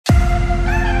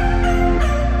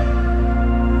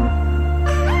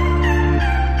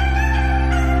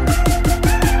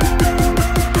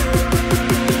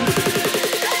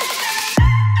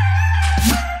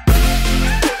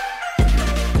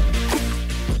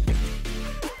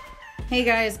Hey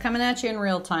guys, coming at you in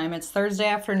real time. It's Thursday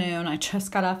afternoon. I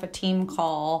just got off a team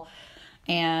call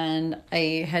and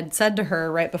I had said to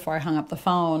her right before I hung up the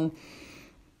phone,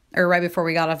 or right before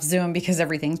we got off Zoom, because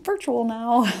everything's virtual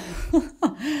now,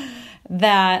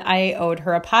 that I owed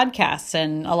her a podcast.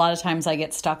 And a lot of times I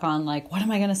get stuck on like, what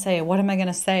am I going to say? What am I going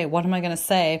to say? What am I going to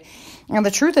say? And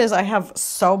the truth is I have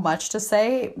so much to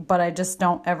say, but I just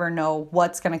don't ever know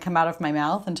what's going to come out of my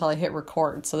mouth until I hit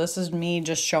record. So this is me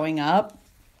just showing up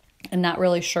and not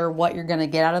really sure what you're going to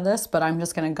get out of this, but I'm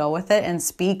just going to go with it and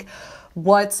speak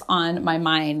what's on my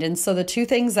mind. And so the two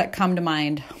things that come to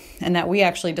mind and that we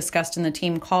actually discussed in the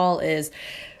team call is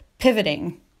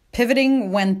pivoting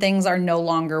when things are no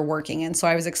longer working. And so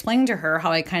I was explaining to her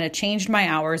how I kind of changed my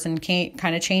hours and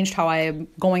kind of changed how I'm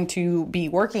going to be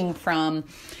working from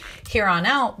here on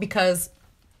out, because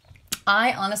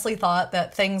I honestly thought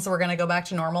that things were going to go back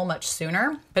to normal much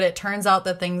sooner, but it turns out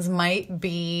that things might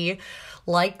be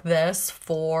like this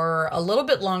for a little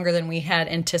bit longer than we had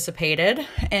anticipated.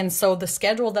 And so the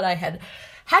schedule that I had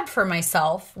for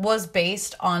myself was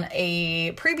based on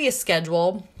a previous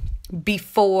schedule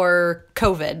before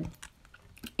COVID.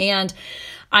 And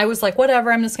I was like,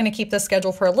 whatever, I'm just going to keep this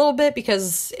schedule for a little bit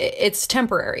because it's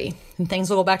temporary and things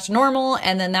will go back to normal.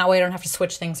 And then that way I don't have to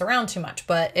switch things around too much.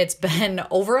 But it's been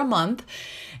over a month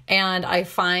and I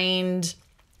find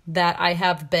that I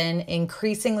have been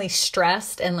increasingly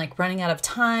stressed and like running out of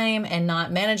time and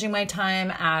not managing my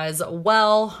time as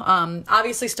well.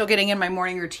 Obviously still getting in my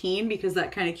morning routine because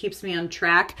that kind of keeps me on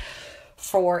track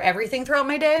for everything throughout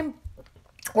my day.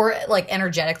 Or like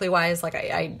energetically wise, like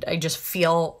I just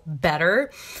feel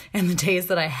better. And the days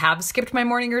that I have skipped my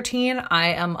morning routine,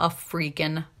 I am a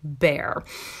freaking bear.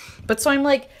 But so I'm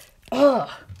like, I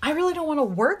really don't want to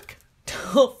work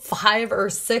till 5 or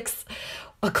 6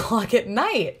 o'clock at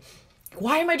night.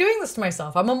 Why am I doing this to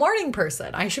myself? I'm a morning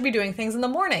person. I should be doing things in the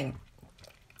morning.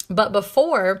 But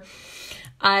before,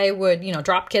 I would,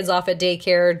 drop kids off at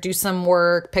daycare, do some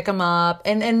work, pick them up,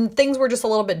 and things were just a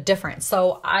little bit different.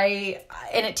 So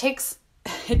it takes,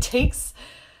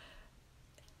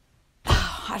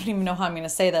 I don't even know how I'm going to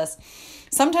say this.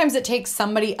 Sometimes it takes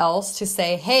somebody else to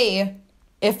say, hey,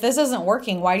 if this isn't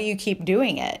working, why do you keep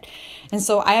doing it? And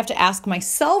so I have to ask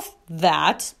myself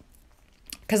that,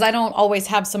 because I don't always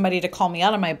have somebody to call me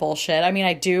out on my bullshit. I mean,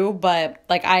 I do, but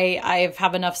like I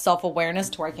have enough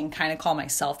self-awareness to where I can kind of call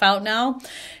myself out now.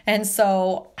 And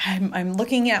so I'm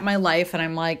looking at my life and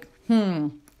I'm like,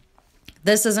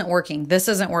 this isn't working. This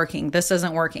isn't working. This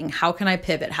isn't working. How can I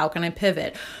pivot? How can I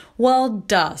pivot? Well,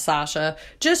 duh, Sasha,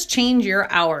 just change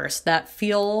your hours that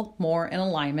feel more in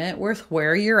alignment with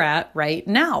where you're at right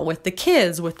now, with the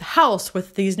kids, with the house,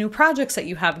 with these new projects that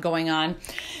you have going on.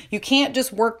 You can't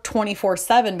just work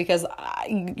 24/7 because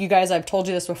you guys, I've told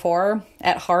you this before,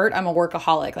 at heart, I'm a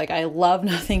workaholic. Like I love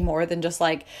nothing more than just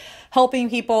like helping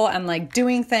people and like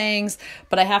doing things,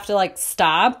 but I have to like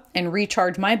stop and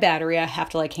recharge my battery. I have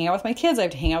to like hang out with my kids. I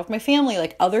have to hang out with my family,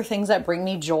 like other things that bring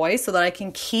me joy so that I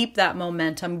can keep that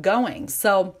momentum going.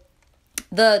 So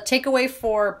the takeaway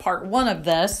for part 1 of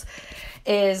this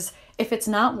is, if it's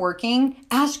not working,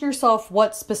 ask yourself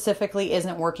what specifically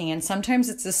isn't working. And sometimes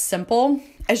it's as simple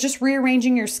as just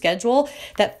rearranging your schedule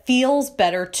that feels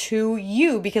better to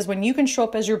you, because when you can show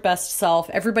up as your best self,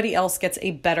 everybody else gets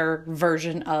a better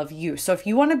version of you. So if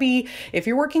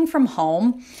you're working from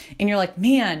home and you're like,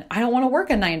 man, I don't want to work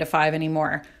a 9 to 5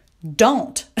 anymore,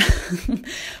 don't.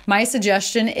 My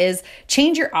suggestion is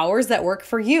change your hours that work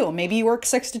for you. Maybe you work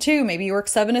 6 to 2, maybe you work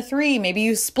 7 to 3, maybe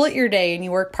you split your day and you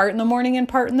work part in the morning and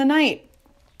part in the night.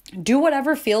 Do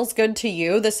whatever feels good to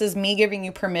you. This is me giving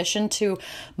you permission to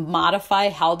modify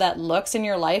how that looks in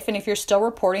your life. And if you're still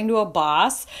reporting to a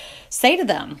boss, say to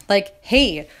them like,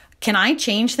 hey, can I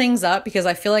change things up? Because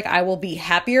I feel like I will be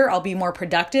happier. I'll be more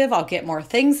productive. I'll get more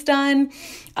things done.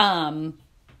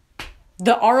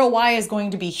 The ROI is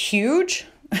going to be huge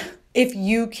if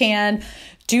you can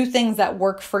do things that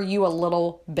work for you a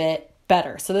little bit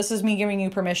better. So this is me giving you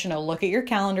permission to look at your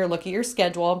calendar, look at your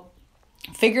schedule,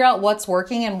 figure out what's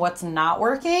working and what's not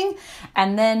working,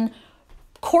 and then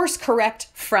course correct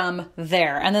from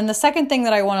there. And then the second thing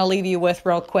that I want to leave you with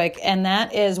real quick, and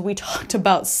that is, we talked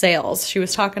about sales. She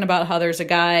was talking about how there's a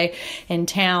guy in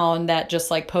town that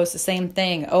just like posts the same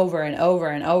thing over and over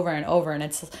and over and over. And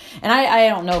I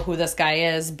don't know who this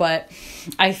guy is, but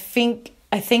I think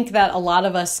that a lot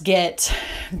of us get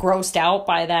grossed out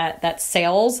by that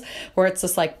sales, where it's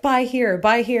just like, buy here,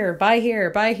 buy here, buy here,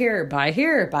 buy here, buy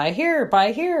here, buy here,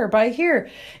 buy here, buy here.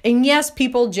 And yes,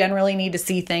 people generally need to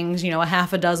see things, a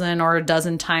half a dozen or a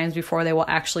dozen times before they will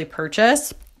actually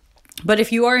purchase. But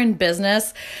if you are in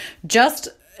business, just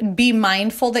be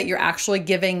mindful that you're actually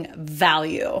giving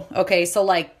value. Okay. So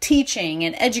like teaching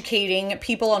and educating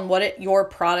people on what your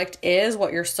product is,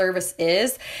 what your service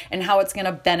is, and how it's going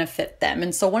to benefit them.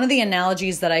 And so one of the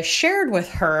analogies that I shared with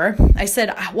her, I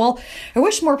said, well, I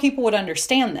wish more people would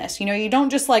understand this. You don't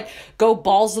just like go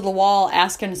balls to the wall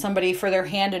asking somebody for their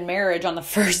hand in marriage on the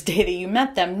first day that you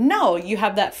met them. No, you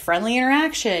have that friendly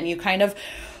interaction. You kind of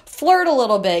flirt a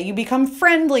little bit, you become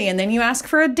friendly, and then you ask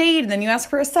for a date, and then you ask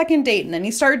for a second date, and then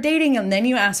you start dating, and then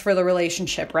you ask for the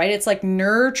relationship, right? It's like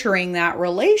nurturing that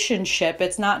relationship.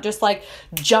 It's not just like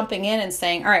jumping in and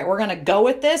saying, all right, we're going to go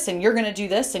with this, and you're going to do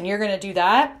this, and you're going to do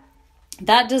that.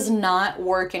 That does not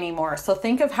work anymore. So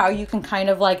think of how you can kind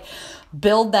of like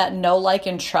build that know, like,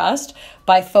 and trust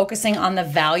by focusing on the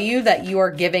value that you are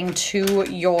giving to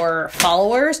your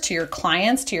followers, to your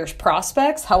clients, to your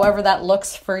prospects, however that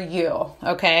looks for you.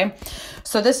 Okay.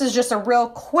 So this is just a real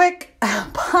quick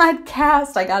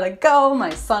podcast. I gotta go.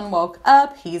 My son woke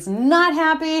up. He's not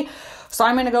happy. So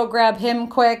I'm going to go grab him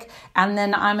quick, and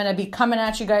then I'm going to be coming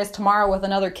at you guys tomorrow with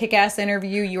another kick-ass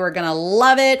interview. You are going to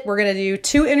love it. We're going to do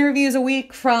 2 interviews a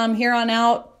week from here on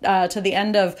out to the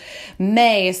end of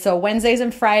May. So Wednesdays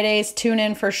and Fridays, tune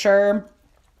in for sure.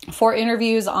 4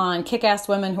 interviews on kick-ass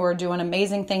women who are doing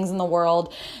amazing things in the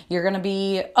world. You're going to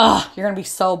be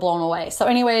so blown away. So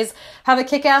anyways, have a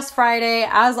kick-ass Friday.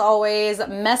 As always,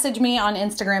 message me on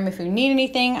Instagram if you need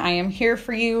anything. I am here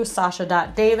for you,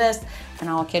 Sasha.Davis, and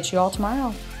I'll catch you all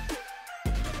tomorrow.